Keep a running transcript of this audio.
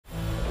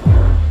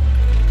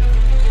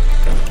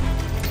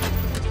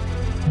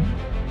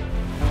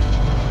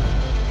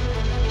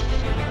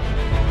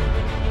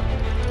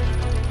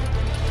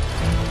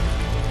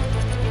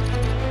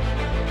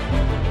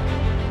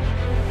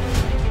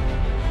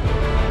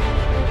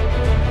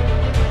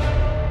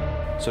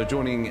So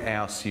joining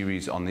our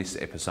series on this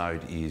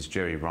episode is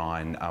Gerry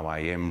Ryan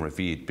OAM,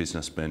 revered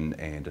businessman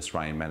and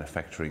Australian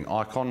manufacturing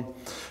icon,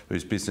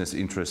 whose business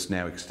interests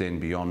now extend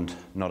beyond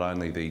not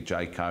only the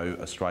Jayco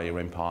Australia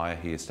empire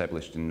he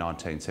established in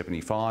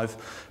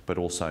 1975, but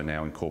also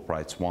now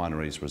incorporates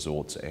wineries,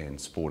 resorts and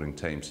sporting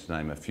teams, to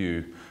name a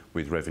few,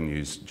 with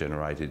revenues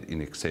generated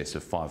in excess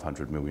of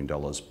 $500 million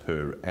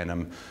per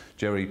annum.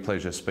 Gerry,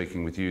 pleasure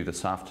speaking with you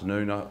this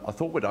afternoon. I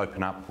thought we'd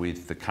open up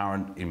with the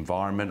current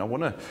environment. I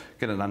want to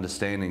get an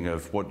understanding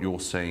of what you're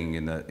seeing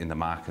in the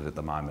market at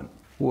the moment.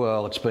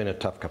 Well, it's been a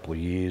tough couple of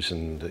years,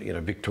 and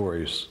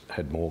Victoria's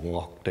had more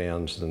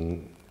lockdowns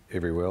than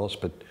everywhere else,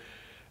 but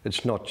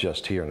it's not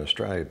just here in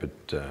Australia,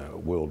 but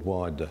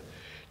worldwide.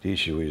 The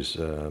issue is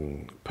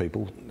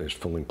people. There's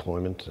full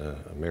employment.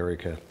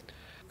 America,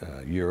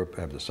 Europe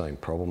have the same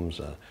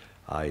problems.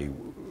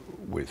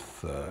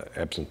 With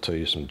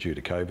absenteeism due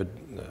to COVID,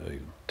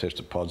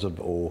 tested positive,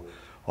 or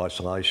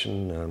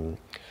isolation.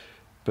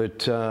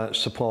 But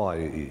supply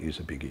is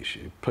a big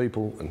issue.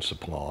 People and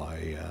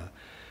supply.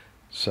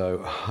 So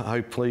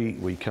hopefully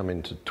we come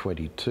into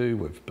 22.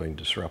 We've been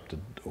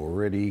disrupted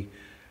already.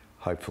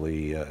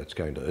 Hopefully it's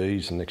going to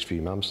ease in the next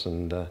few months.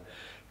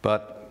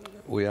 But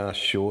we are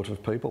short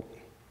of people.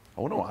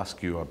 I want to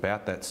ask you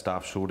about that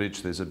staff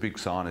shortage. There's a big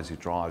sign as you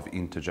drive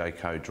into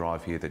Jayco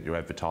Drive here that you're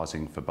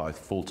advertising for both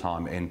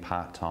full-time and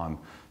part-time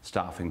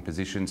staffing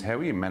positions. How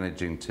are you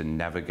managing to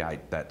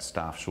navigate that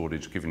staff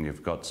shortage, given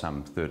you've got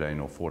some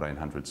 1,300 or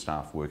 1,400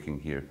 staff working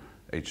here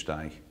each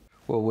day?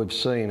 Well, we've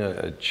seen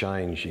a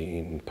change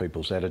in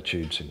people's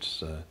attitude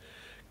since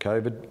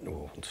COVID,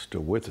 or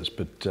still with us,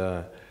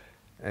 but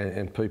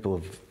and people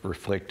have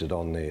reflected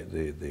on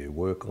their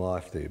work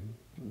life, their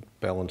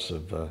balance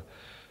of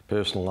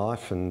personal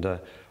life, and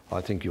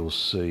I think you'll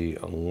see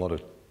a lot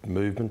of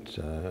movement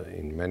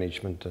in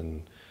management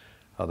and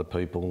other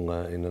people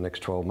in the next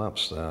 12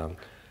 months.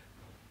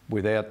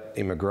 Without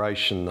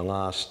immigration the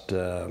last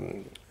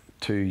 2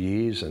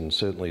 years, and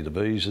certainly the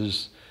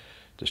visas,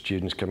 the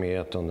students coming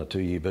out on the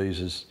 2-year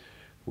visas,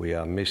 we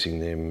are missing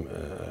them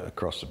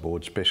across the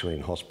board, especially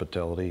in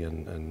hospitality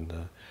and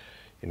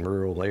in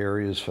rural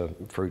areas for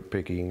fruit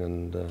picking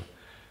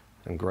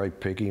and grape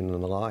picking and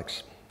the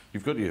likes.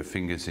 You've got your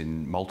fingers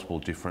in multiple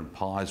different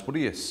pies. What do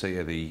you see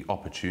are the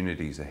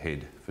opportunities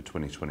ahead for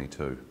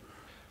 2022?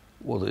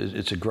 Well,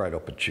 it's a great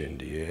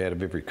opportunity. Out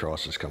of every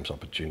crisis comes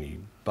opportunity,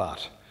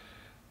 but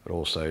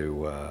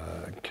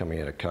also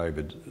coming out of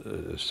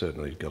COVID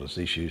certainly got its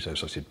issues,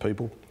 as I said,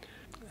 people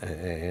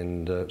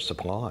and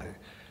supply.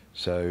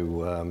 So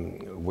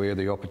where are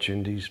the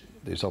opportunities?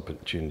 There's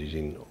opportunities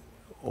in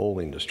all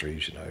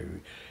industries.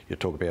 You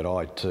talk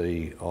about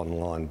IT,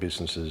 online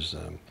businesses,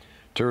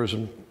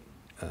 tourism,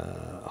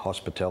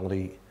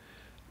 hospitality,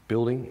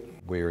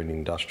 building. We're an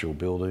industrial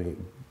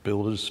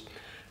builders,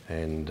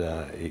 and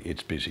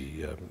it's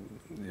busy.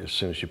 As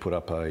soon as you put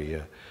up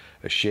a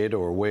shed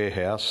or a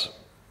warehouse,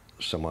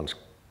 someone's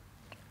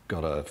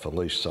got a for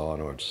lease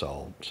sign or it's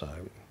sold. So,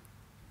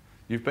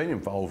 you've been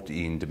involved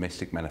in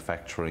domestic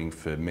manufacturing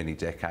for many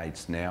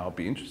decades now. I'd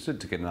be interested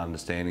to get an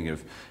understanding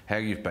of how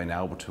you've been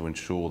able to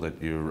ensure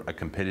that you're a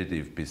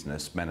competitive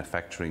business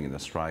manufacturing in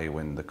Australia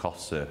when the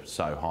costs are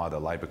so high, the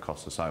labour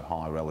costs are so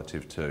high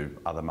relative to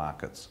other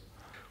markets.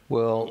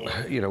 Well,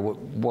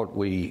 what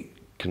we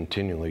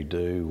continually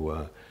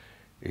do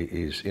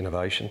is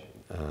innovation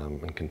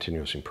and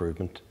continuous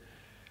improvement.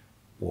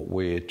 What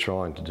we're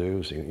trying to do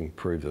is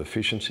improve the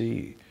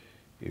efficiency.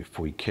 If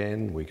we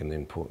can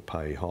then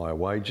pay higher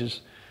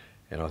wages,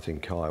 and I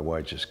think higher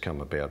wages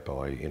come about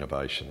by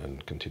innovation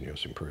and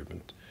continuous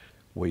improvement.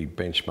 We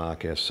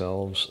benchmark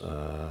ourselves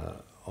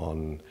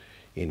on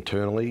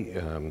internally.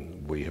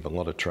 We have a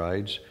lot of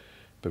trades,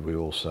 but we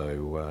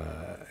also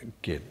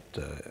get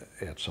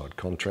outside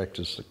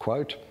contractors to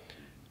quote,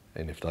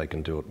 and if they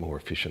can do it more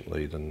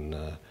efficiently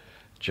than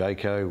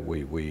Jayco,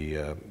 we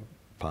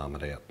palm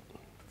it out.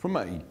 From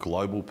a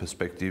global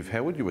perspective,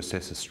 how would you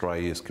assess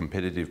Australia's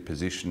competitive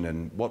position,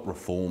 and what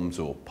reforms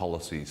or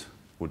policies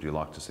would you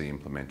like to see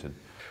implemented?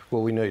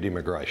 Well, we need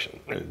immigration.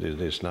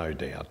 There's no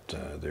doubt.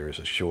 There is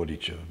a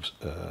shortage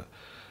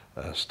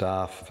of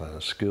staff,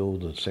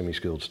 skilled and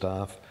semi-skilled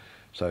staff.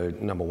 So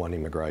number one,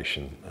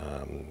 immigration.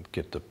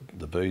 Get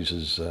the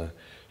visas,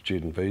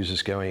 student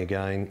visas going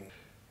again.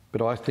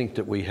 But I think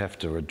that we have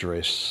to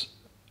address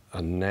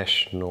a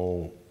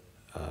national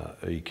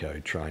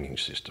eco-training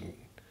system.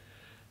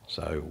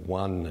 So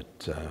one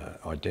that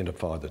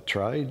identify the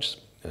trades,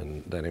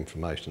 and that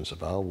information is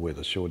available where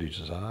the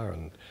shortages are,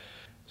 and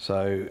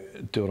so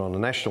do it on a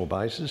national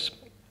basis,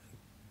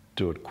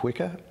 do it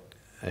quicker,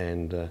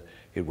 and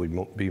it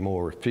would be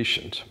more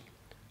efficient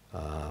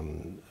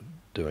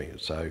doing it.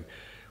 So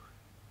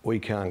we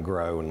can't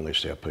grow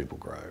unless our people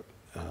grow,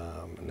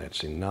 and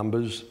that's in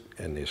numbers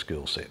and their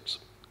skill sets.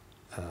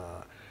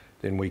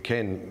 Then we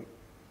can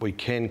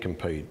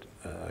compete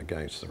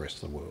against the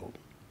rest of the world.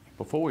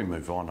 Before we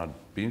move on,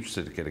 I'd be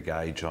interested to get a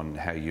gauge on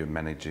how you're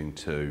managing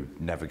to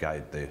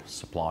navigate the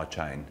supply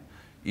chain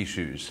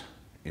issues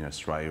in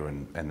Australia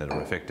and that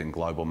are affecting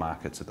global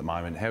markets at the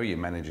moment. How are you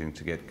managing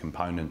to get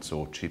components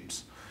or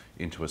chips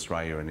into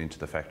Australia and into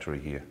the factory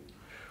here?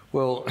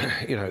 Well,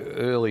 you know,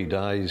 early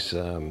days,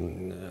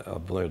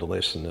 I've learned a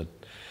lesson that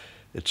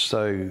it's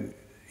so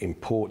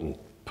important,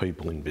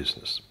 people in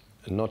business,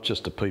 and not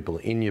just the people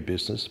in your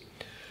business,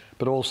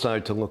 but also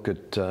to look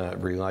at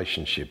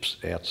relationships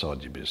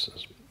outside your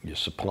business, your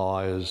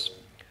suppliers,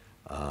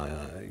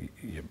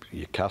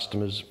 your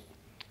customers,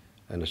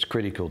 and it's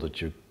critical that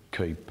you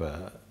keep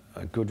a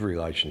good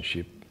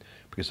relationship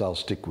because they'll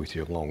stick with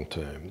you long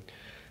term.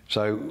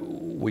 So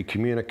we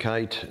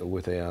communicate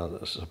with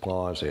our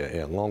suppliers,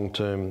 our long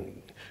term.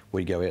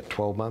 We go out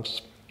 12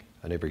 months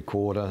and every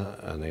quarter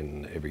and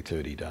then every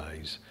 30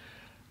 days.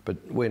 But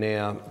we're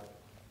now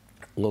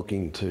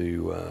looking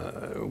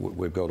to,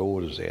 we've got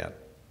orders out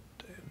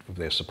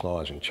with our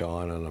suppliers in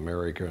China and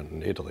America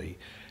and Italy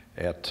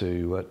out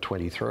to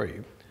 23.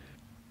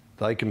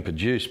 They can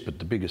produce, but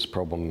the biggest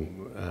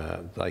problem,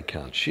 they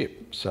can't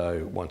ship.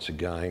 So once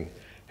again,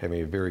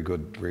 having a very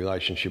good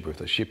relationship with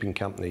a shipping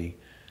company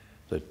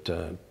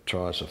that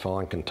tries to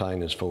find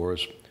containers for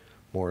us,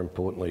 more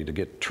importantly to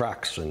get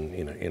trucks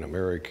in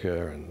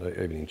America and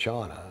even in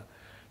China,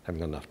 haven't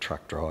got enough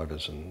truck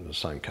drivers, and the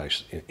same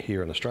case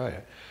here in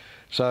Australia.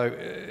 So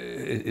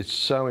it's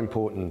so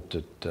important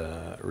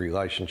that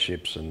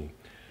relationships, and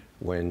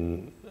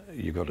when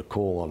you've got to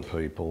call on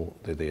people,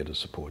 they're there to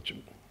support you.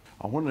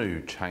 I want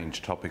to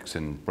change topics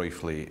and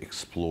briefly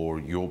explore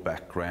your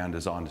background.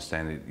 As I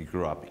understand it, you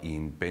grew up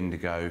in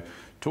Bendigo.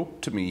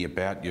 Talk to me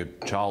about your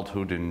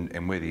childhood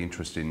and where the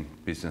interest in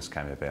business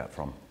came about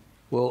from.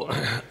 Well,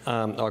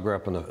 I grew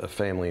up in a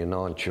family of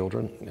 9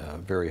 children,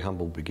 very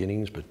humble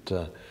beginnings, but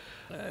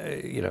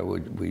you know,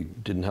 we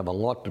didn't have a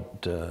lot,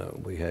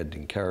 but we had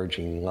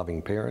encouraging,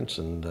 loving parents,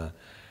 and it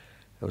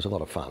was a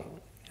lot of fun.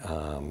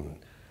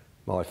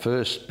 My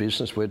first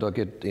business, where did I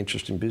get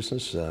interest in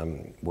business?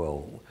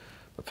 Well,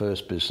 the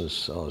first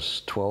business, I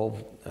was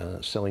 12,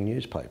 selling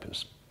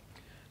newspapers.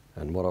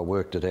 And what I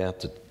worked it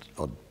out, that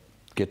I'd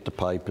get the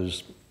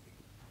papers,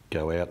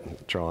 go out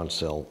and try and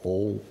sell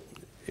all.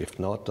 If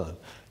not, I'd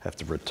have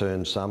to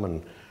return some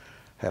and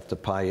have to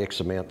pay X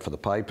amount for the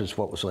papers.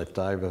 What was left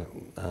over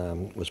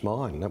was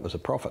mine. That was a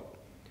profit.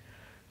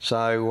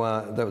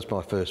 So that was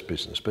my first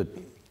business. But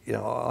you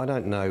know, I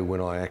don't know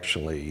when I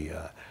actually,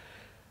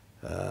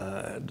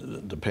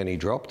 the penny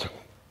dropped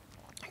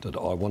that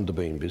I wanted to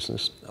be in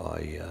business.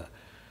 I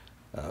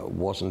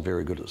wasn't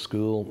very good at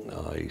school.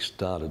 I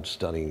started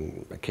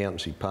studying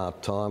accountancy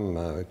part-time,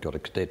 got a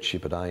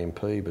cadetship at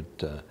AMP,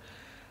 but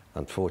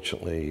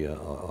unfortunately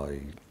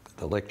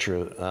the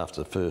lecturer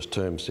after the first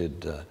term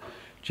said,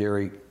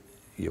 Gerry,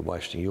 you're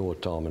wasting your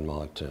time and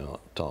my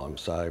time.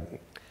 So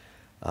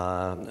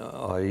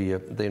I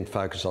then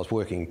focused, I was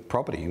working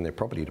property in their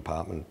property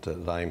department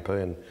at AMP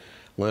and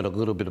learned a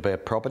little bit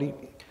about property.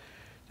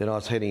 Then I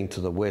was heading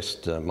to the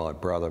west. My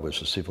brother was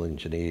a civil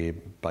engineer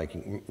back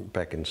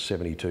in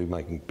 '72,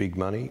 making big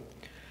money.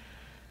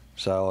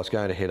 So I was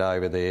going to head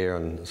over there,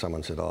 and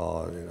someone said,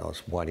 oh, I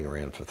was waiting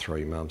around for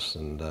 3 months,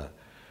 and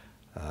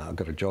I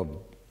got a job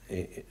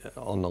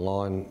on the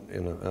line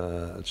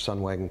at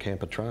Sunwagon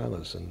Camper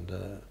Trailers. And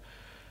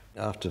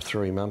after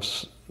 3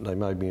 months, they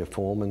made me a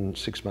foreman.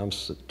 6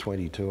 months at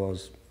 22, I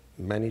was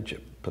manager,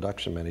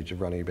 production manager,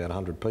 running about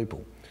 100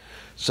 people.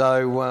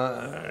 So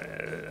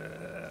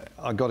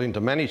I got into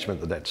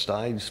management at that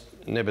stage.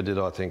 Never did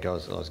I think I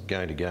was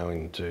going to go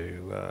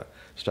into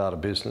start a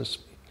business.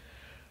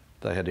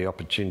 They had the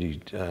opportunity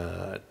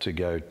to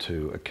go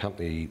to a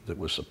company that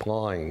was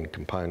supplying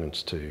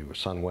components to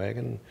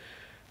Sunwagon.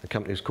 The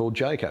company was called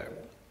Jayco.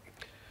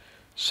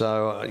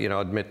 So, you know,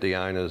 I'd met the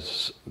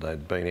owners.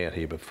 They'd been out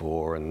here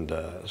before, and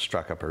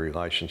struck up a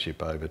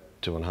relationship over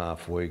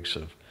 2.5 weeks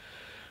of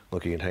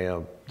looking at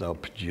how they were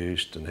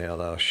produced and how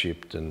they were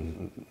shipped,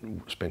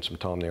 and spent some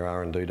time in their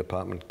R&D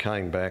department.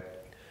 Came back,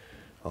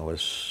 I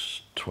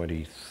was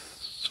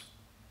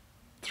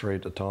 23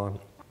 at the time,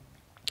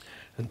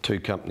 and 2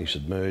 companies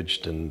had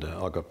merged, and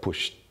I got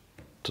pushed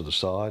to the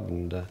side.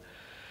 And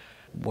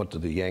what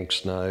did the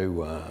Yanks know?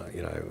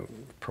 You know,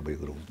 probably a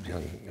little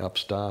young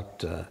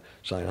upstart,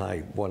 saying,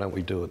 hey, why don't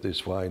we do it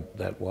this way,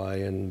 that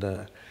way? And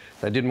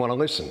they didn't want to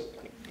listen.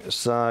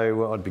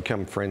 So I'd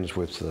become friends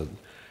with the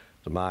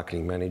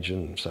marketing manager,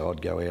 and so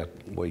I'd go out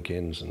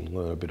weekends and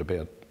learn a bit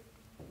about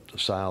the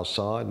sales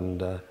side,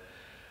 and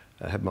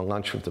have my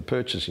lunch with the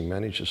purchasing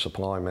manager,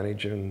 supply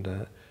manager, and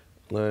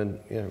learn,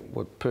 you know,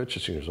 what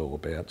purchasing is all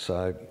about.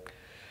 So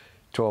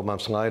 12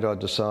 months later, I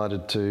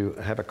decided to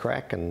have a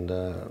crack, and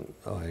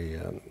I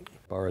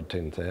borrowed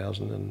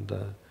 10,000,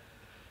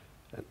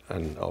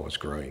 and I was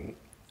green.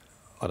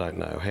 I don't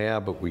know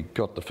how, but we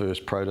got the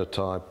first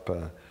prototype.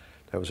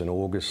 That was in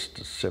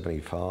August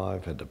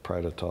 '75, had the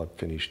prototype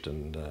finished,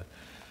 and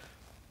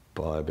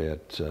by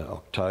about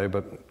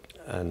October,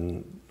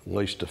 and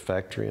leased a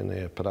factory and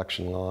their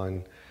production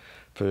line.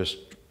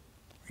 First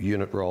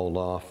unit rolled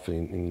off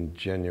in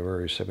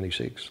January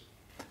 '76.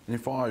 And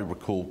if I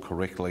recall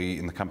correctly,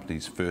 in the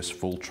company's first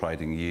full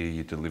trading year,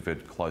 you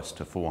delivered close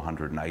to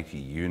 480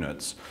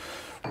 units.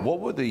 What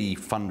were the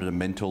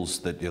fundamentals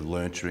that you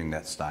learnt during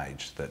that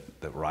stage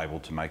that were able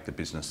to make the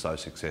business so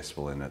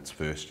successful in its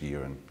first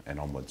year and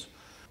onwards?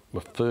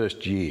 The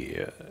first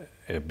year,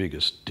 our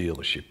biggest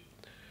dealership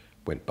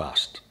went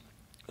bust,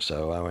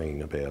 so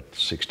owing about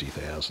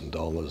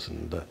 $60,000,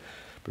 and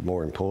but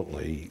more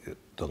importantly,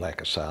 the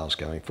lack of sales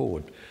going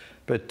forward.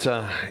 But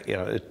you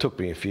know, it took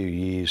me a few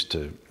years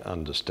to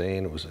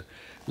understand. It was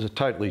a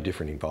totally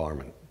different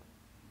environment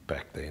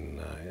back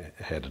then,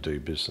 how to do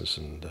business,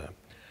 and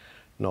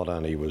not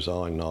only was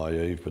I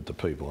naive, but the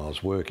people I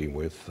was working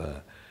with,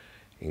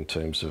 in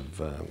terms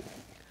of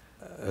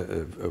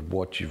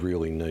what you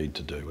really need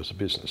to do as a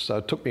business. So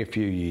it took me a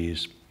few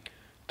years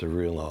to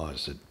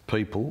realise that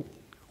people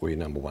were your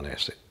number one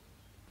asset.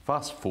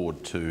 Fast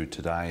forward to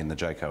today, and the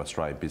Jayco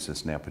Australia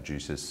business now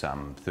produces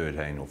some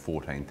 13 or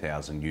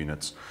 14,000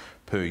 units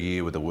per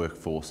year with a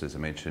workforce, as I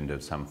mentioned,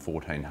 of some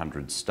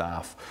 1,400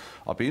 staff.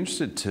 I'd be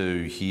interested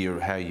to hear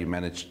how you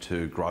managed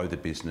to grow the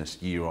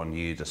business year on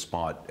year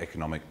despite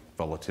economic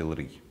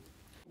volatility.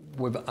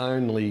 We've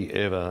only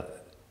ever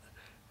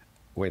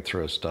went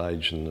through a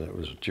stage, and it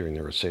was during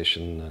the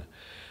recession,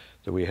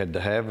 that we had to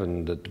have,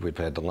 and that we've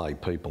had to lay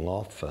people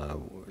off.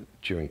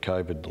 During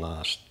COVID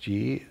last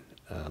year,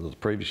 the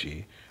previous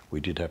year, we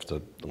did have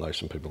to lay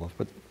some people off.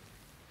 But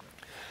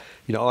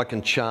you know, I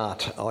can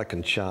chart our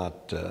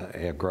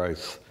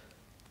growth.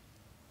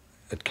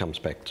 It comes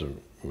back to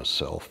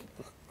myself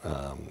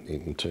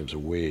in terms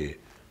of where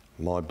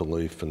my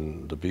belief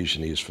and the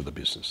vision is for the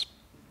business.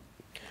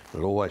 It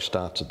always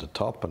starts at the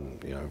top,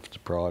 and you know, if it's a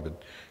private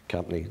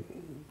company,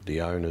 the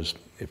owners;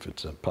 if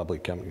it's a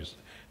public company,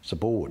 it's the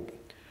board.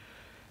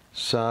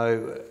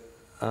 So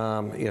you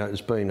know,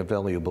 it's been a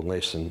valuable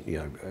lesson. You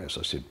know, as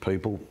I said,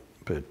 people,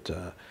 but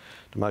the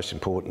most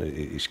important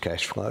is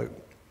cash flow.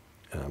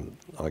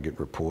 I get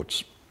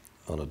reports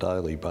on a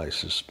daily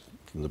basis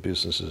from the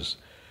businesses,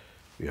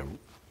 you know,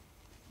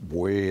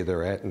 where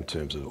they're at in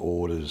terms of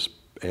orders,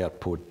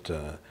 output,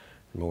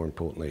 more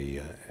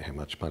importantly, how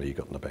much money you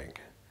got in the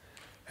bank,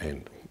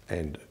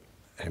 and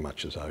how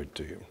much is owed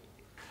to you.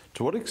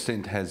 To what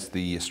extent has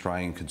the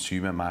Australian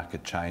consumer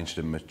market changed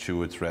and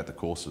matured throughout the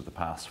course of the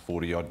past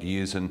 40 odd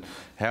years, and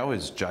how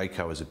has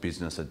Jayco as a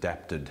business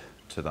adapted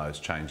to those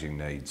changing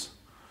needs?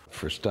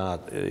 For a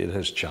start, it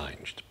has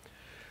changed.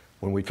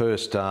 When we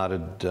first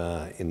started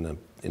in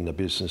the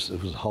business,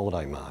 it was a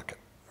holiday market,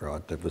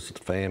 right? There was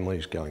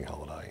families going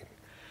holidaying.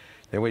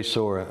 Then we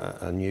saw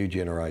a new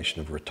generation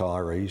of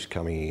retirees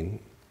coming in,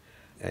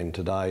 and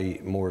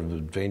today more of an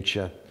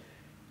adventure,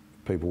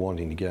 people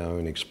wanting to go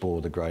and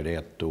explore the great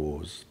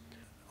outdoors,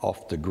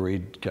 off the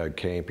grid, go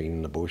camping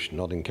in the bush,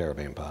 not in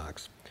caravan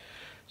parks.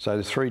 So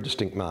there's three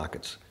distinct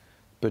markets.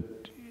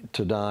 But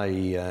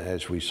today,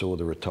 as we saw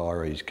the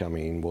retirees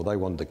coming in, well, they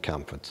wanted the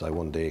comforts. They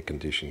wanted air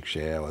conditioning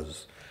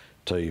showers,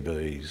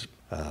 TVs,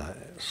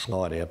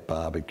 slide-out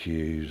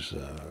barbecues,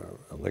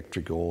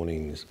 electric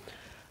awnings.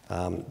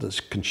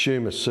 The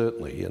consumer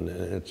certainly, and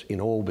it's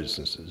in all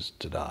businesses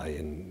today,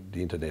 and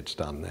the internet's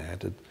done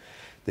that,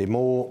 they're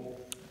more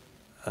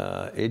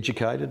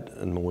educated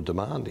and more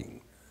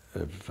demanding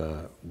of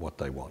what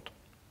they want,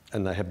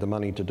 and they have the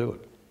money to do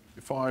it.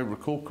 If I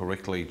recall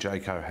correctly,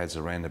 Jayco has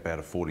around about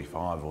a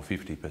 45 or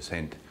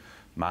 50%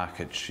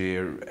 market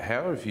share.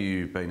 How have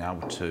you been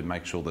able to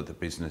make sure that the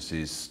business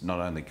is not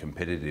only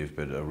competitive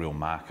but a real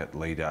market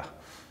leader,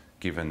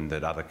 given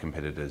that other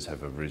competitors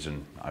have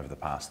arisen over the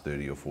past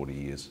 30 or 40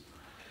 years?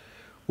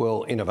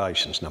 Well,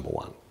 innovation's number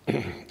one,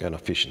 and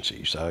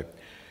efficiency. So,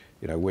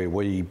 you know, where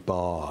we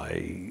buy,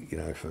 you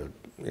know, for,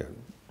 you know,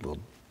 well,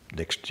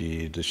 next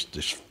year, this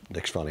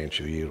next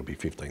financial year, it'll be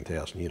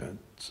 15,000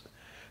 units.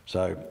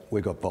 So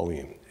we've got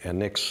volume. Our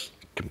next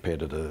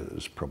competitor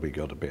has probably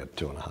got about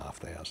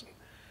 2,500.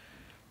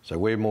 So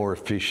we're more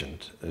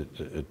efficient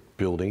at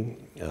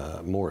building,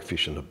 more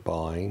efficient at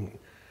buying,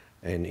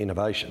 and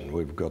innovation.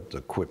 We've got the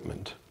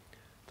equipment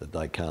that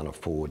they can't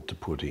afford to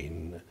put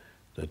in,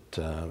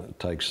 that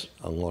takes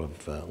a lot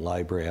of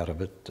labour out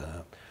of it,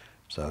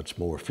 so it's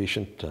more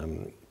efficient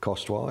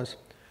cost-wise.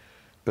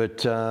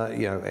 But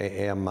you know,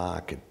 our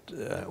market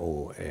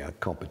or our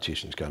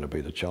competition is going to be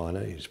the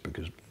Chinese,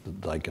 because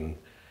they can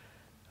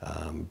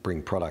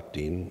bring product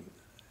in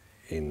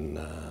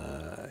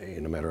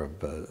a matter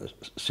of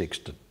 6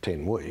 to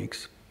 10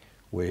 weeks,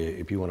 where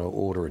if you want to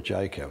order a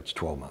Jayco, it's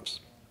 12 months.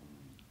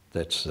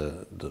 That's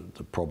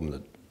the problem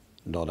that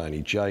not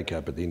only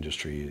Jayco but the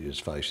industry is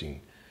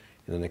facing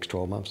in the next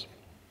 12 months.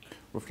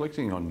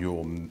 Reflecting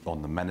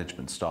on the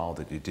management style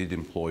that you did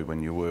employ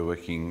when you were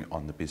working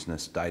on the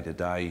business day to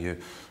day, you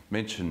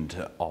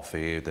mentioned off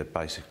air that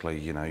basically,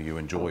 you know, you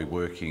enjoy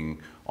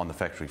working on the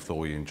factory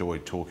floor, you enjoy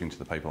talking to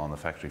the people on the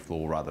factory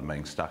floor rather than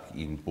being stuck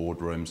in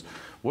boardrooms.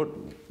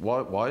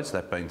 Why has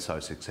that been so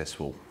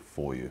successful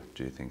for you,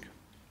 do you think?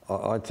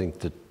 I think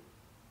that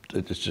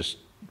it's just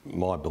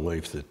my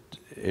belief that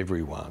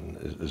everyone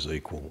is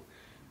equal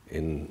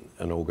in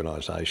an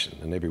organisation,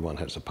 and everyone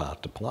has a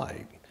part to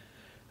play.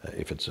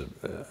 If it's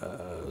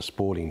a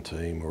sporting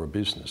team or a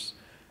business,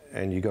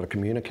 and you've got to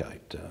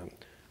communicate.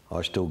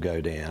 I still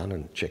go down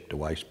and check the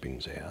waste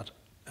bins out,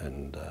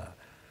 and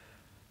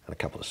and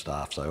a couple of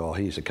staff say, oh,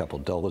 here's a couple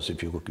of dollars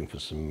if you're looking for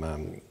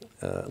some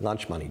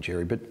lunch money,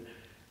 Gerry. But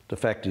the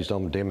fact is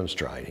I'm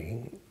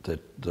demonstrating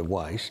that the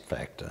waste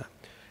factor,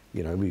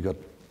 you know, we've got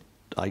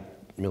 $8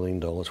 million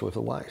worth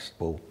of waste.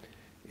 Well,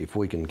 if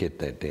we can get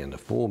that down to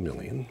 4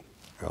 million,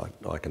 right,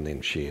 I can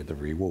then share the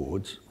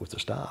rewards with the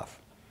staff.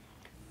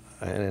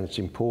 And it's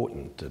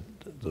important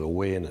that the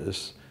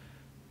awareness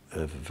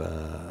of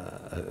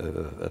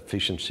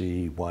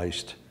efficiency,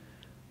 waste,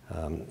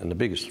 and the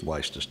biggest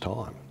waste is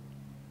time.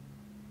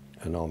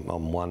 And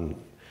I'm one,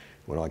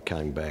 when I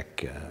came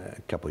back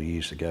a couple of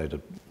years ago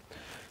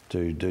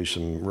to do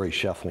some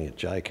reshuffling at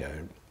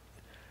Jayco,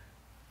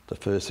 the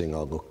first thing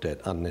I looked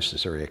at,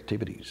 unnecessary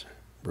activities.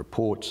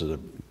 Reports that are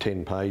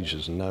 10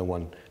 pages and no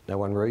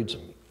one reads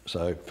them.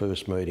 So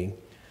first meeting,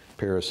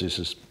 pair of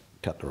scissors,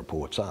 cut the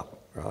reports up,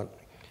 right?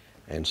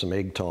 And some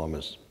egg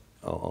timers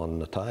on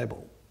the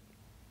table.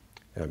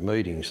 You know,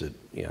 meetings that,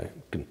 you know,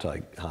 can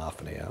take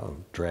half an hour,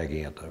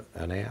 drag out to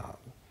an hour.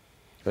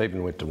 I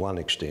even went to one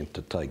extent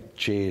to take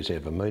chairs out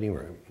of a meeting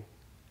room.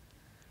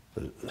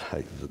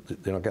 Hey,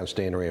 they're not going to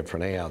stand around for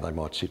an hour, they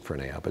might sit for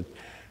an hour, but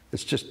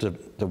it's just the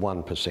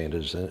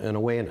 1%ers and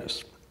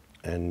awareness.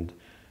 And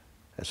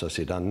as I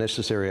said,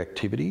 unnecessary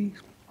activity,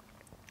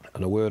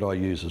 and the word I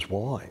use is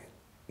why.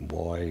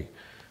 Why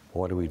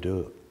do we do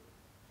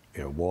it?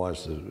 You know, why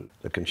is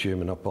the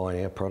consumer not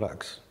buying our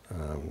products?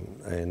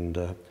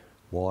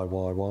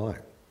 Why?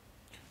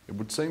 It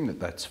would seem that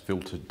that's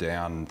filtered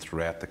down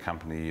throughout the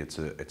company. It's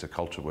a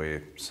culture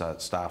where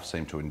staff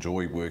seem to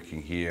enjoy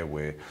working here,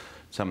 where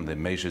some of the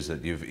measures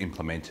that you've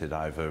implemented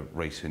over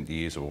recent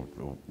years, or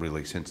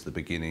really since the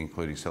beginning,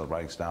 including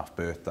celebrating staff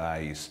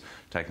birthdays,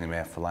 taking them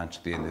out for lunch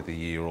at the end of the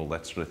year, all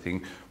that sort of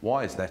thing.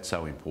 Why is that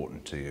so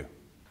important to you?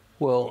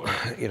 Well,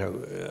 you know,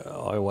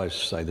 I always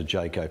say the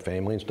Jayco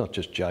family. It's not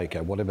just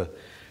Jayco. Whatever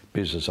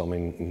business I'm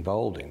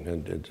involved in,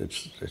 and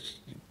it's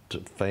to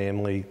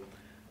family,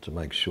 to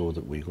make sure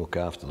that we look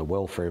after the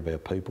welfare of our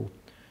people,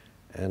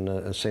 and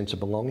a sense of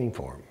belonging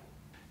for them.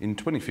 In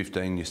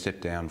 2015, you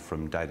stepped down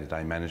from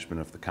day-to-day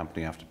management of the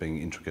company after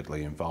being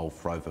intricately involved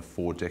for over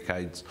 4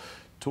 decades.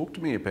 Talk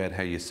to me about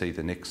how you see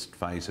the next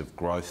phase of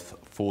growth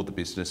for the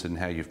business and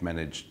how you've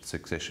managed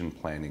succession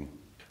planning.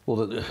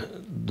 Well,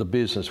 the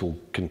business will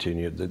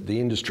continue, the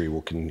industry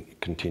will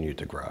continue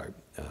to grow.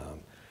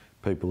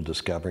 People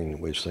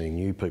discovering, we're seeing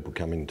new people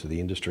coming into the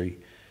industry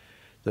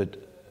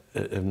that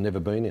have never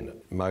been in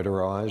it.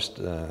 Motorised,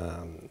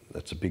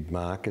 that's a big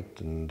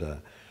market, and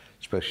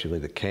especially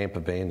the camper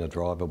van, the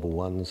drivable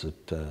ones,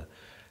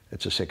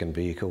 it's a second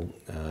vehicle.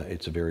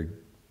 It's a very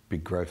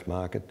big growth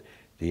market.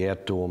 The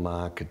outdoor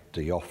market,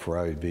 the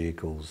off-road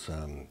vehicles,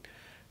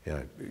 you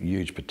know,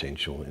 huge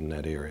potential in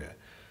that area.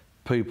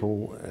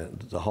 People,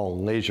 the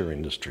whole leisure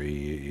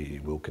industry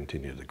will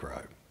continue to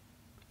grow.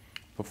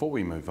 Before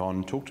we move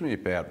on, talk to me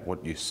about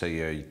what you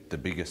see are the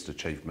biggest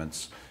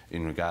achievements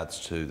in regards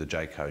to the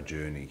Jayco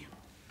journey.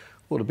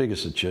 Well, the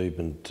biggest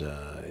achievement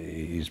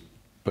is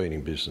being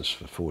in business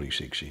for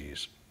 46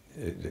 years.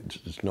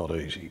 It's not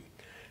easy.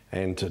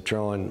 And to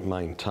try and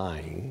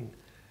maintain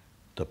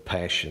the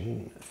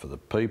passion for the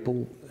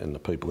people and the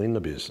people in the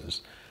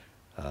business,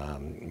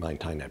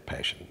 maintain that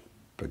passion.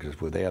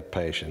 Because without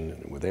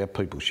passion, without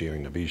people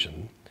sharing the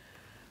vision,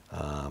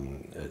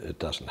 it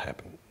doesn't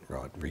happen,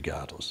 right,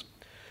 regardless.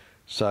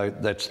 So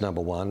that's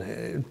number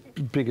one.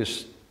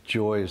 Biggest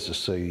joy is to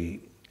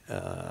see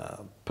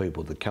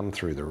people that come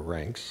through the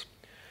ranks.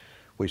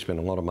 We spend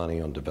a lot of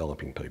money on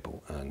developing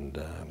people, and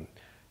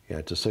you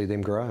know, to see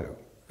them grow.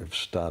 They've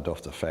started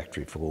off the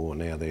factory floor,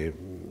 now they're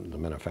the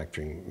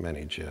manufacturing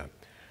manager,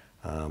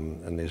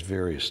 and there's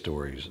various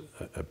stories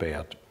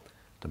about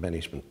the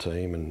management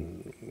team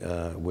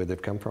and where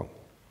they've come from.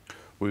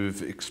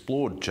 We've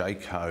explored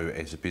Jayco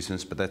as a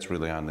business, but that's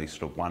really only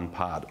sort of one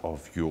part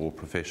of your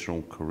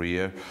professional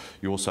career.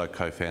 You also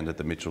co-founded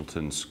the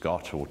Mitchelton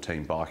Scott, or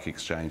Team Bike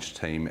Exchange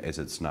team, as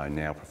it's known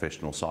now,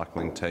 professional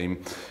cycling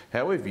team.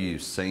 How have you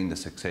seen the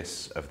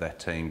success of that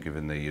team,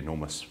 given the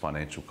enormous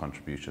financial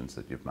contributions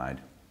that you've made?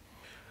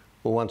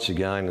 Well, once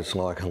again, it's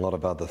like a lot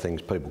of other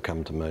things. People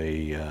come to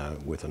me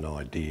with an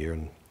idea,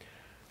 and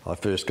I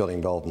first got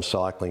involved in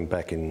cycling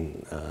back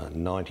in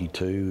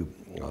 '92.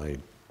 I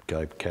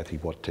gave Kathy,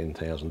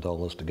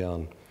 $10,000 to go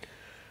and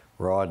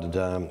ride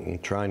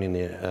and train in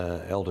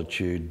the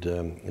altitude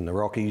in the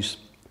Rockies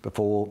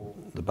before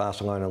the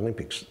Barcelona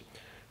Olympics.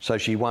 So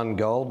she won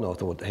gold, and I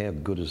thought, how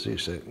good is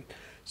this?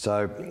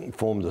 So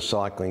formed a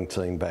cycling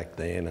team back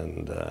then,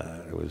 and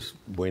it was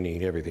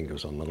winning everything. It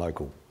was on the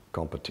local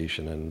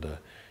competition and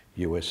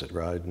US at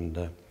road.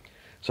 And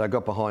so I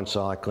got behind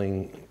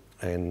cycling,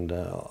 and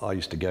I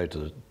used to go to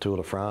the Tour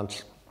de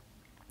France,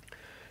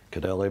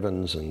 Cadel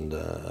Evans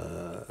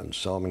and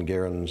Simon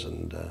Gerrans,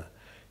 and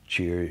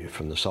cheer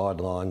from the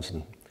sidelines.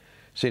 And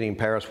sitting in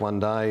Paris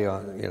one day,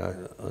 you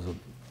know,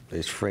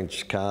 there's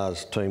French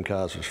cars, team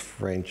cars was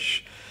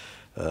French,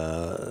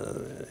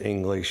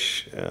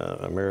 English,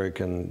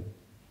 American,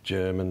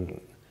 German.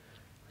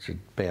 It's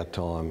about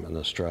time an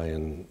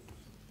Australian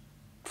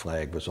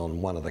flag was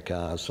on one of the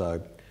cars,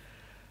 so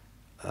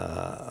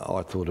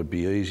I thought it'd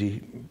be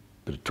easy.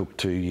 but it took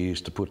 2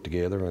 years to put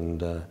together,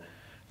 and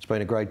it's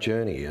been a great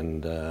journey.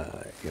 And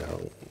a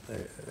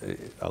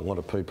lot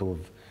of people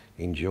have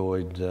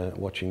enjoyed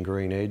watching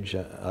Green Edge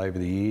over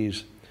the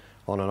years,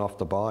 on and off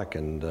the bike,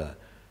 and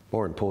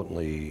more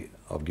importantly,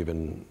 I've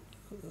given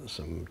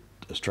some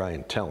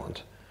Australian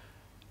talent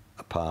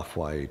a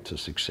pathway to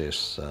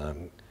success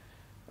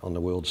on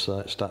the world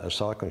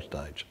cycling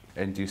stage.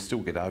 And do you still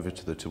get over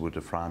to the Tour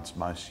de France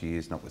most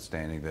years,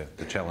 notwithstanding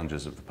the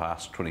challenges of the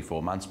past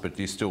 24 months, but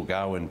do you still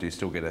go, and do you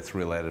still get a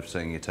thrill out of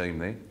seeing your team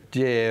there?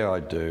 Yeah,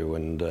 I do,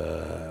 and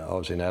I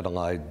was in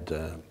Adelaide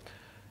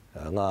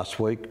last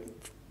week.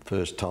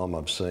 First time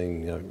I've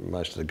seen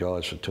most of the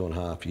guys for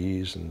 2.5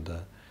 years, and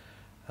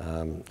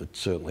it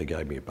certainly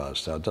gave me a buzz.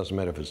 So it doesn't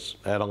matter if it's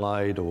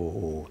Adelaide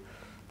or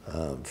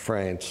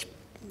France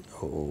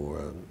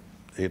or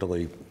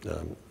Italy,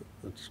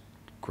 it's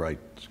great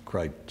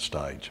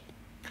stage.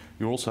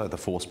 You're also the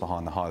force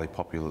behind the highly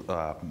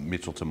popular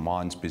Mitchelton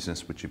Mines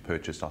business, which you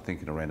purchased, I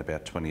think, in around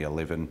about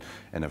 2011,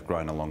 and have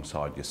grown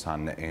alongside your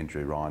son,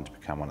 Andrew Ryan, to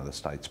become one of the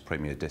state's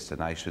premier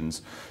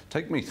destinations.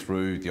 Take me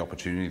through the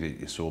opportunity that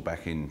you saw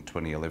back in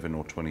 2011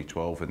 or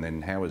 2012, and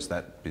then how has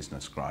that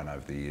business grown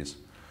over the years?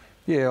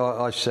 Yeah,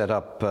 I set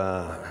up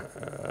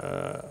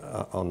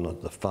on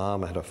the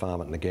farm. I had a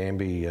farm at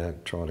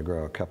Ngambie, trying to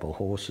grow a couple of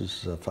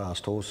horses,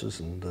 fast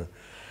horses, and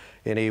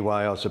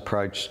anyway, I was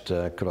approached,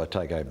 could I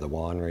take over the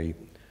winery?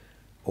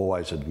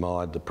 Always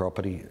admired the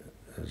property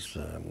as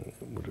a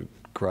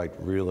great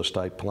real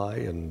estate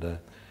play, and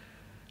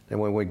then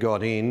when we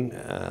got in,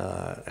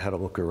 had a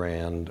look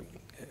around,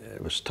 it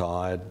was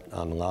tired,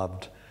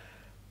 unloved,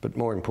 but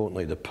more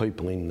importantly, the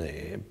people in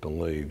there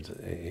believed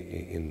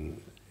in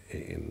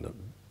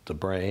the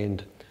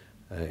brand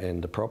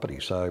and the property.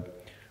 So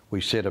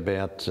we set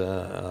about,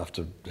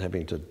 after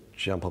having to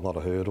jump a lot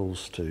of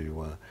hurdles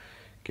to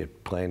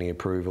get planning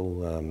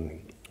approval,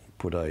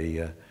 put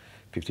a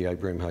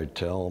 58-room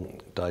hotel,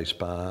 day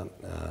spa,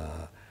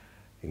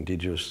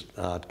 Indigenous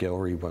art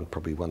gallery,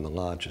 probably one of the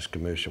largest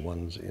commercial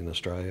ones in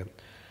Australia,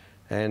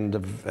 and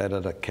have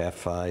added a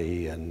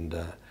cafe, and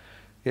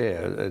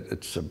yeah,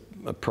 it's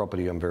a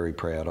property I'm very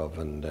proud of,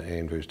 and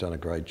Andrew's done a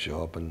great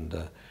job,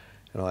 and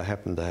I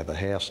happen to have a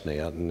house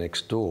now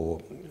next door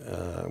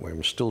where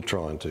I'm still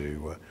trying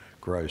to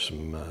grow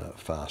some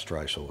fast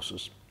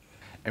racehorses.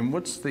 And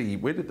where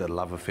did the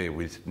love affair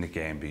with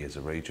Ngambie as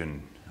a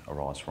region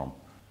arise from?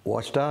 Well,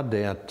 I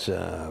started out,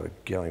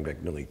 going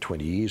back nearly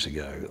 20 years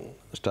ago,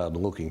 I started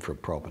looking for a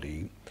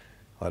property.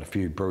 I had a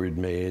few brood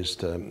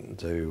mares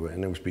and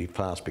it was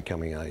fast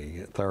becoming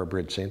a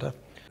thoroughbred centre.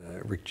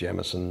 Rick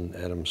Jamison,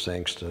 Adam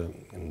Sangster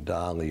and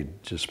Darley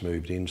had just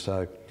moved in,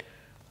 so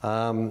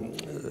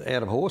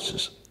out of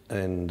horses,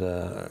 and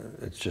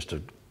it's just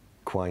a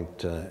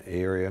quaint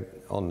area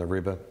on the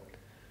river,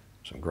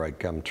 some great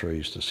gum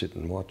trees to sit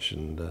and watch,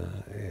 and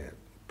yeah,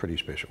 pretty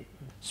special.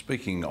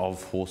 Speaking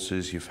of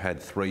horses, you've had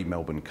 3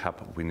 Melbourne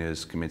Cup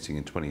winners, commencing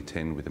in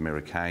 2010 with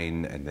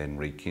Americain, and then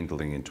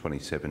rekindling in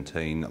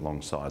 2017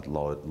 alongside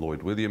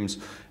Lloyd Williams,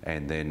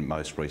 and then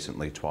most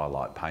recently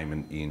Twilight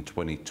Payment in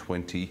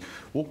 2020.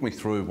 Walk me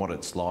through what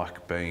it's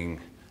like being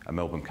a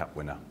Melbourne Cup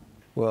winner.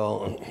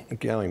 Well,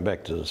 going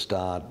back to the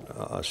start,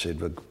 I said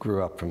we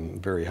grew up from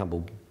very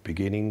humble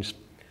beginnings.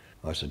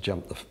 I used to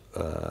jump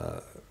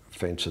the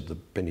fence at the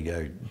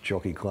Bendigo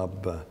Jockey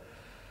Club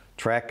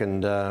track,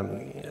 and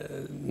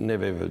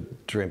never ever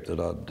dreamt that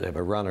I'd have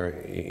a runner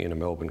in a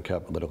Melbourne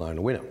Cup, let alone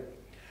a winner.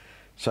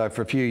 So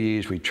for a few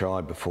years we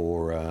tried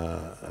before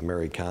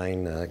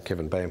Americain,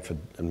 Kevin Bamford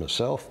and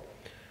myself,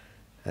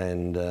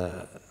 and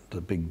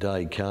the big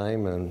day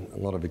came, and a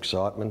lot of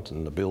excitement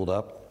and the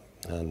build-up,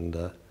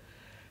 and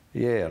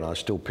yeah, and I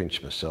still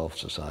pinch myself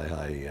to say,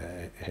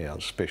 hey, how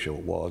special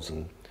it was,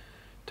 and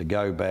to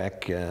go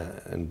back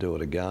and do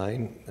it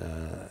again,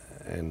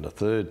 and the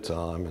third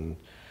time,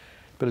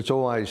 but it's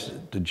always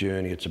the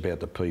journey. It's about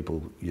the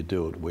people you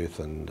do it with,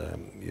 and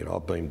you know,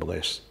 I've been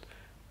blessed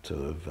to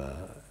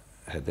have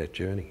had that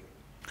journey.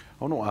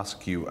 I want to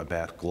ask you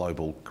about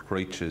Global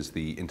Creatures,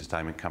 the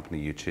entertainment company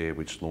you chair,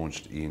 which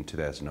launched in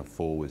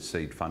 2004 with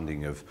seed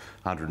funding of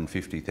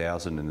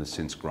 $150,000 and has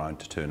since grown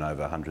to turn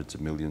over hundreds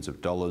of millions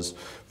of dollars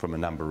from a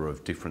number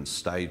of different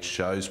stage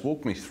shows.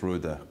 Walk me through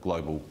the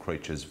Global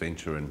Creatures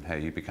venture and how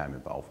you became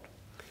involved.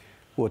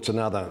 Well, it's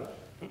another,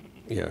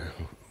 you know,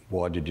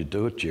 why did you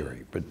do it,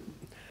 Gerry? But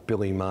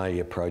Billy May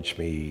approached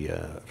me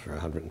for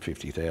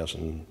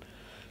 $150,000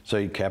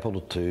 seed capital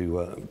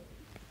to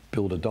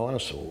build a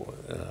dinosaur.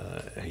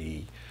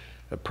 He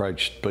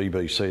approached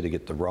BBC to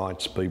get the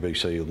rights.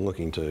 BBC are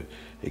looking to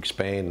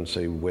expand and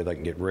see where they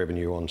can get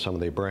revenue on some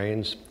of their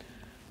brands.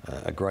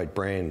 A great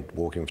brand,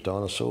 Walking with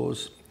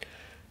Dinosaurs.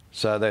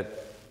 So that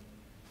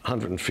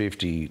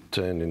 150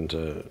 turned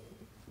into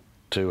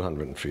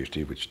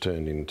 250, which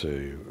turned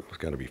into, it was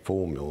going to be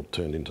 4 mil,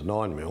 turned into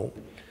 9 mil.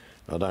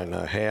 I don't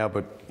know how,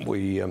 but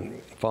we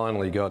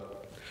finally got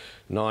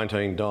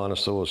 19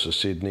 dinosaurs to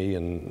Sydney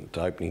and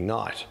to opening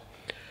night.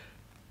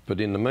 But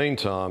in the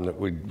meantime, that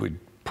we'd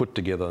put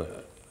together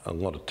a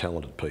lot of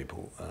talented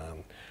people.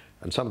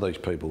 And some of these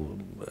people,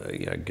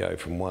 go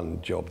from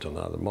one job to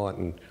another,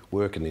 mightn't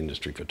work in the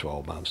industry for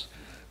 12 months.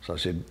 So I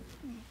said,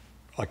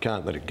 I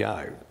can't let it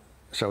go.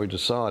 So we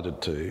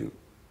decided to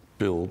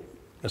build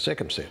a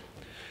second set.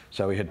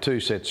 So we had 2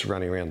 sets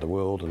running around the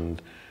world,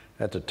 and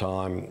at the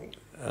time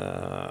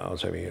I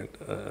was having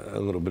a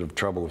little bit of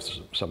trouble with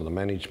some of the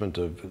management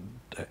of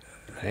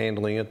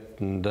handling it,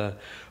 and I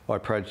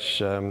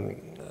approached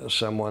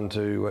someone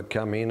to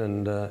come in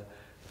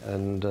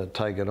and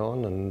take it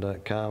on,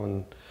 and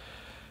Carmen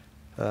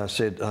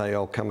said, hey,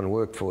 I'll come and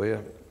work for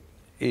you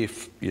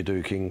if you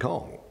do King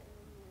Kong.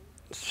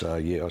 So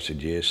yeah, I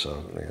said yes,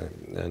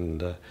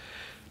 and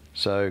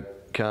so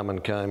Carmen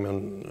came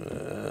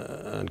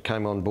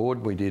on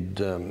board. We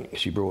did.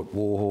 She brought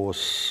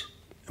Warhorse.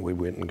 We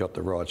went and got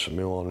the rights for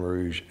Moulin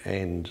Rouge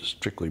and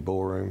Strictly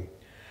Ballroom,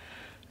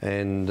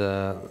 and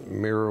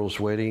Muriel's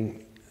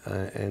Wedding,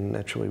 and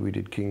naturally we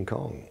did King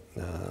Kong.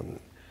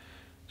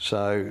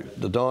 So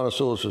the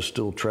dinosaurs are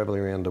still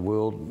travelling around the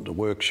world. The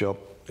workshop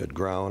had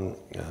grown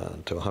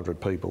to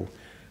 100 people.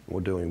 We're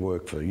doing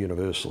work for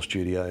Universal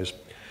Studios.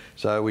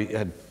 So we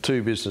had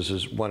 2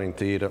 businesses, one in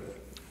theatre,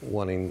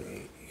 one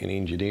in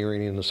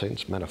engineering, in a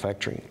sense,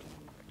 manufacturing.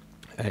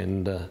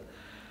 And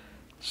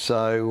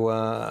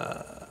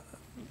so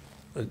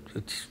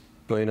it's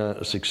been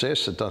a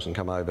success. It doesn't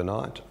come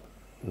overnight.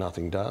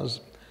 Nothing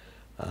does.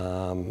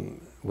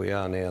 We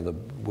are now the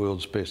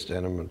world's best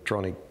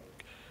animatronic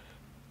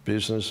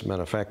business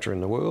manufacturer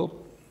in the world.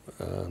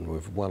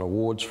 We've won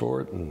awards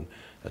for it, and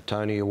a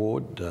Tony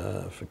Award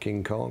for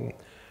King Kong.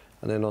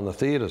 And then on the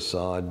theatre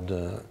side,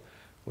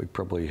 we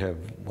probably have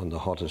one of the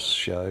hottest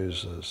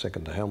shows,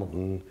 second to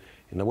Hamilton,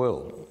 in the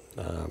world.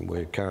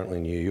 We're currently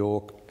in New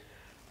York,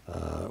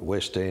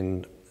 West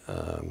End,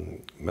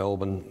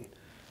 Melbourne,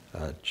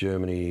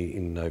 Germany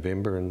in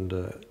November,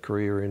 and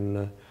Korea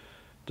in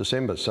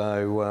December.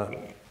 So,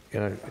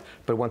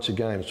 but once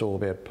again, it's all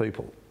about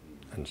people.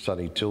 And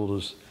Sonny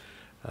Tilda's,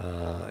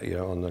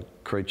 on the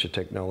creature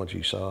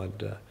technology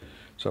side.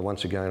 So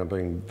once again, I've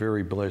been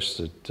very blessed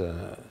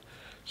that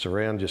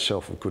surround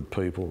yourself with good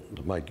people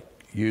to make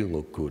you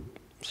look good.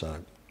 So,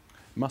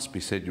 must be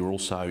said you're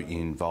also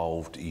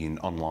involved in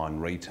online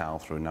retail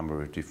through a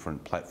number of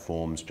different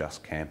platforms,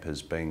 Just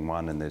Campers being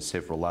one, and there's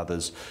several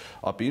others.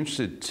 I'd be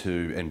interested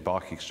to, and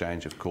Bike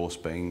Exchange of course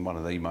being one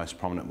of the most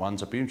prominent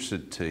ones, I'd be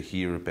interested to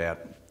hear about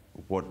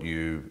what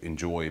you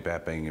enjoy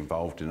about being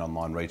involved in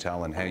online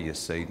retail and how you're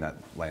seeing that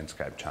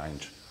landscape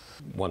change.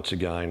 Once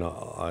again,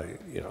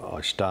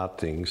 I start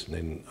things and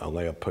then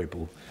allow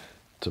people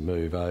to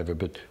move over,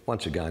 but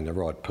once again, the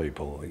right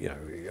people.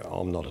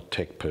 I'm not a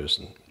tech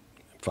person,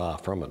 far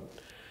from it.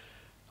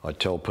 I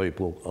tell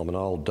people I'm an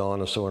old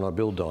dinosaur and I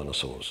build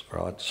dinosaurs,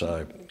 right?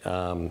 So,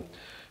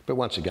 but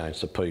once again,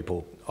 it's the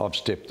people. I've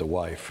stepped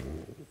away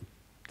from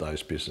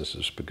those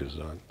businesses because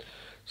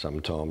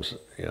sometimes,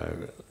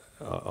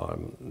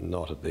 I'm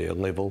not at their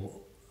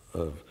level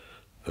of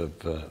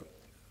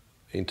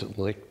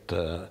intellect,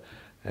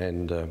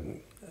 and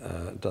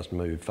it doesn't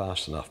move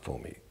fast enough for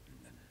me.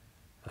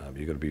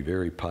 You've got to be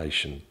very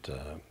patient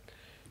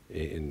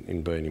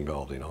in being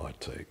involved in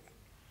IT.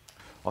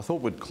 I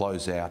thought we'd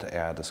close out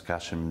our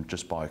discussion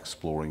just by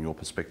exploring your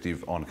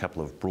perspective on a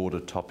couple of broader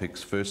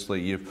topics. Firstly,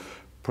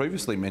 you've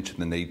previously mentioned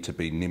the need to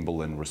be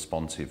nimble and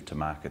responsive to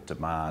market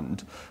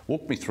demand.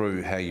 Walk me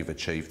through how you've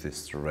achieved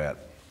this throughout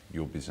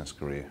your business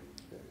career.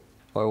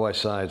 I always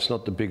say it's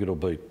not the big it'll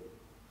beat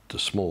the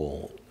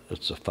small,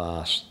 it's the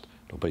fast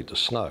it'll beat the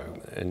slow,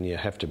 and you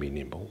have to be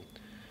nimble.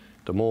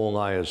 The more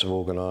layers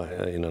of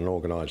in an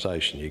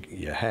organisation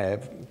you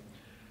have,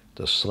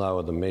 the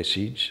slower the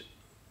message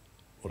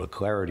or the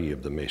clarity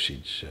of the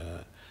message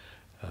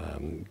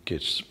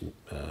gets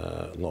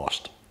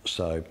lost.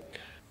 So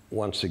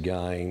once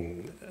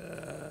again,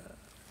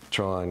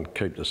 try and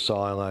keep the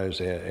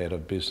silos out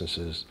of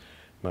businesses,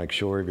 make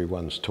sure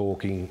everyone's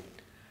talking,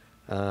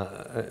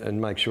 and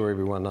make sure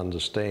everyone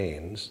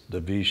understands the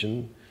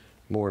vision,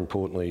 more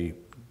importantly,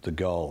 the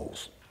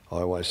goals. I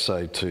always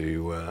say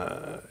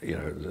to,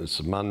 it's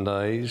the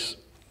Mondays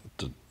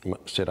to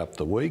set up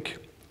the week,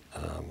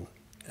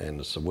 and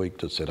it's the week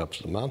that set up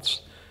the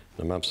months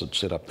that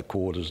set up the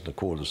quarters, and the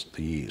quarters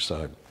the year.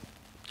 So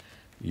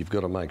you've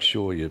got to make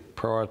sure you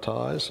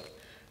prioritise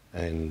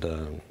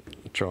and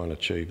try and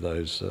achieve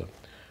those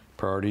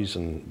priorities.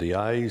 And the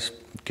A's,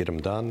 get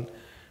them done.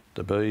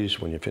 The B's,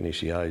 when you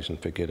finish the A's and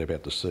forget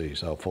about the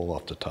C's, they'll fall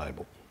off the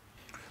table.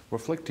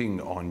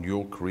 Reflecting on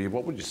your career,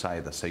 what would you say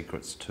are the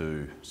secrets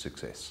to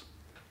success?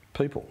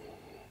 People.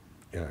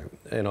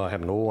 And I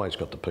haven't always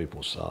got the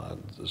people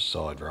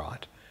side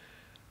right,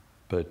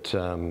 but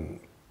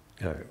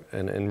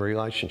and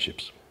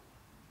relationships.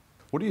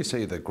 What do you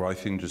see are the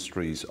growth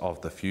industries of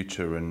the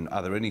future, and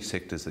are there any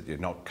sectors that you're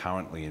not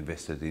currently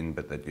invested in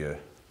but that you're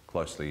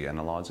closely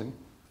analysing?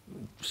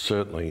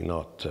 Certainly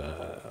not.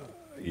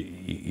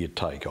 You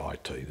take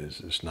IT,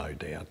 there's no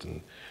doubt,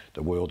 and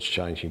the world's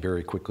changing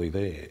very quickly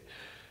there.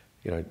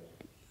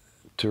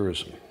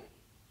 Tourism,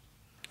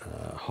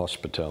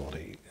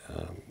 hospitality,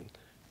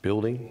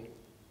 building,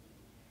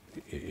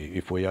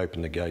 if we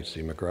open the gates to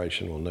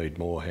immigration, we'll need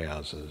more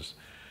houses.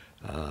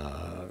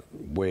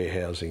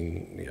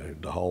 Warehousing,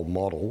 the whole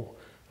model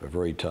of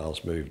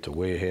retail's moved to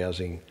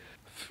warehousing.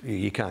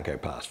 You can't go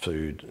past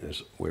food,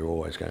 as we're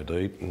always going to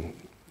eat and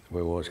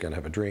we're always going to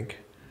have a drink.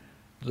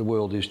 The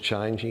world is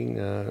changing,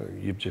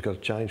 you've just got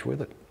to change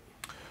with it.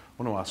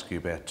 I want to ask you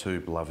about two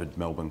beloved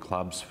Melbourne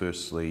clubs.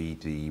 Firstly,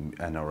 the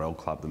NRL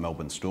club, the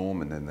Melbourne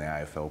Storm, and then the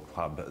AFL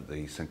club,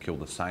 the St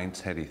Kilda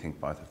Saints. How do you think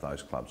both of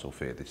those clubs will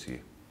fare this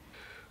year?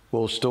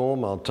 Well,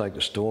 Storm, I'll take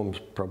the Storm.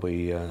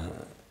 Probably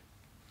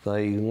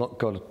they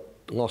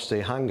lost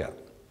their hunger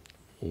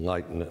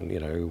late in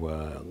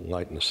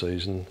the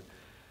season.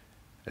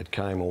 It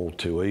came all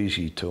too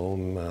easy to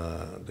them,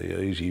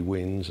 the easy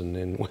wins, and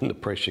then when the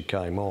pressure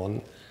came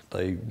on,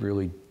 they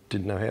really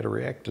didn't know how to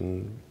react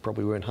and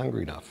probably weren't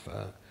hungry enough.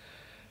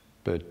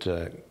 But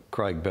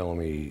Craig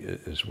Bellamy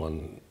is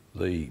one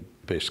of the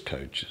best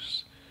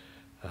coaches.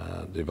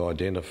 They've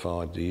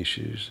identified the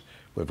issues.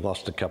 We've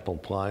lost a couple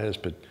of players,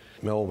 but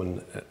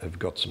Melbourne have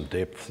got some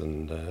depth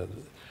and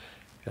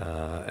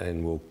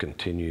will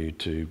continue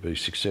to be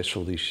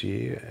successful this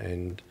year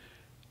and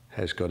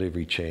has got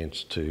every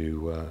chance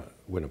to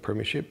win a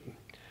premiership.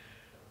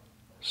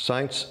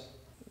 Saints,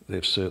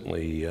 they've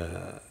certainly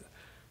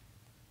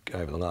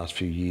over the last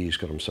few years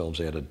got themselves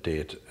out of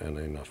debt and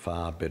in a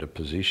far better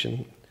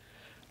position.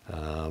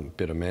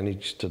 Better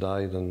managed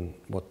today than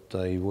what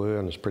they were,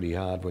 and it's pretty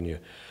hard when you've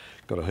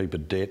got a heap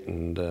of debt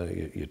and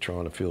you're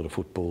trying to field a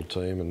football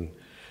team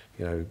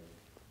and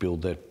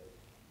build that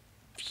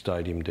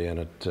stadium down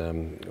at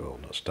well,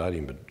 not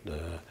stadium, but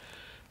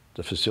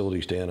the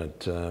facilities down at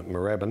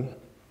Moorabbin,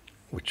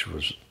 which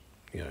was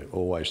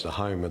always the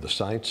home of the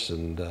Saints,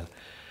 and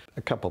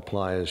a couple of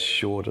players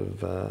short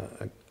of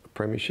a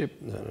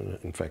premiership.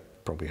 In fact,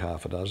 probably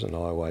half a dozen. I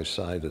always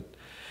say that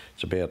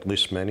it's about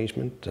list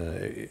management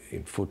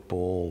in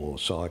football or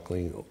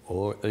cycling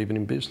or even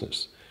in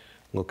business.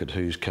 Look at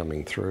who's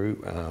coming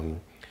through.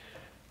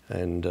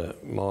 And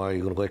my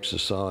little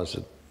exercise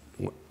at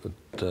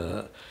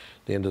the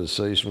end of the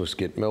season was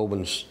get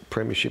Melbourne's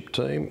premiership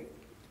team,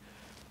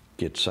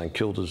 get St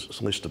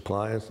Kilda's list of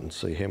players and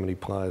see how many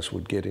players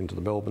would get into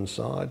the Melbourne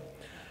side,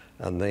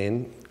 and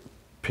then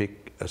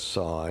pick a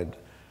side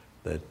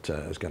that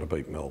is going to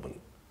beat Melbourne.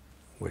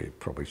 We're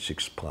probably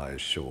 6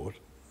 players short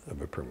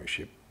of a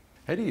premiership.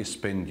 How do you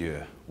spend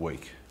your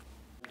week?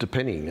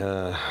 Depending,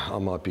 I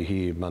might be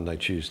here Monday,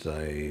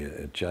 Tuesday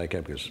at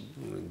Jayco because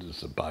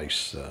there's a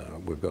base.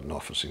 We've got an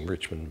office in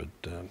Richmond,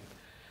 but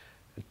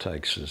it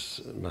takes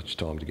as much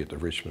time to get to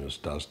Richmond as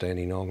it does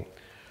Dandenong.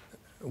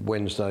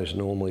 Wednesdays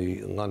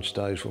normally lunch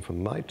days with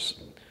my mates.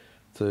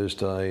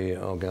 Thursday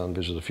I'll go and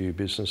visit a few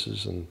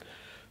businesses, and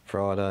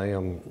Friday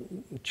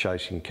I'm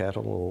chasing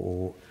cattle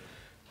or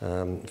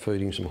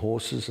feeding some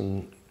horses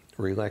and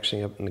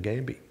relaxing up in the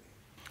Gambie.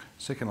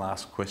 Second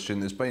last question,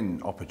 there's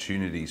been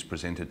opportunities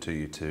presented to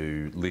you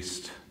to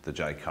list the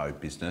Jayco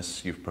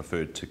business. You've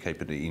preferred to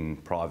keep it in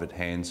private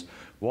hands.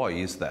 Why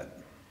is that?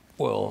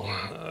 Well,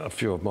 a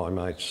few of my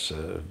mates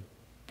have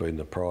been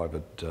the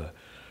private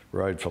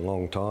road for a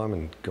long time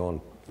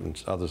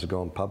and others have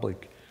gone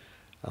public.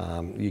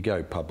 You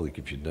go public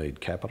if you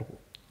need capital.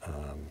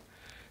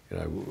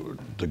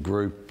 The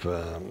group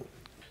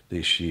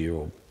this year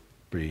will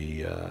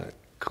be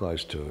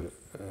close to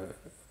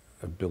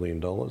 $1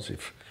 billion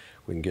if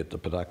we can get the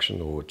production,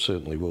 or it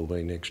certainly will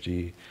be next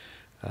year.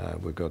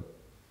 We've got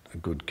a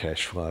good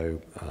cash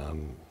flow,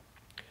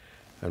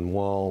 and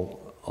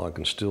while I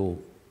can still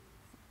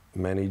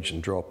manage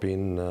and drop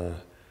in,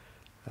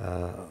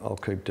 I'll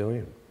keep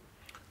doing it.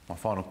 My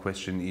final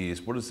question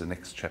is, what does the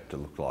next chapter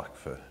look like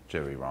for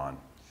Gerry Ryan?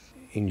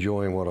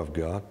 Enjoying what I've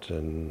got,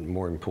 and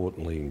more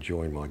importantly,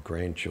 enjoying my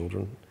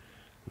grandchildren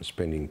and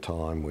spending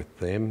time with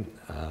them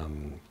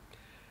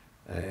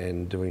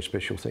and doing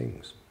special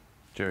things.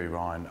 Gerry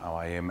Ryan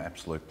OAM,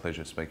 absolute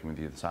pleasure speaking with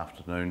you this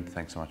afternoon.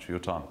 Thanks so much for your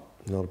time.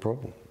 Not a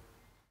problem.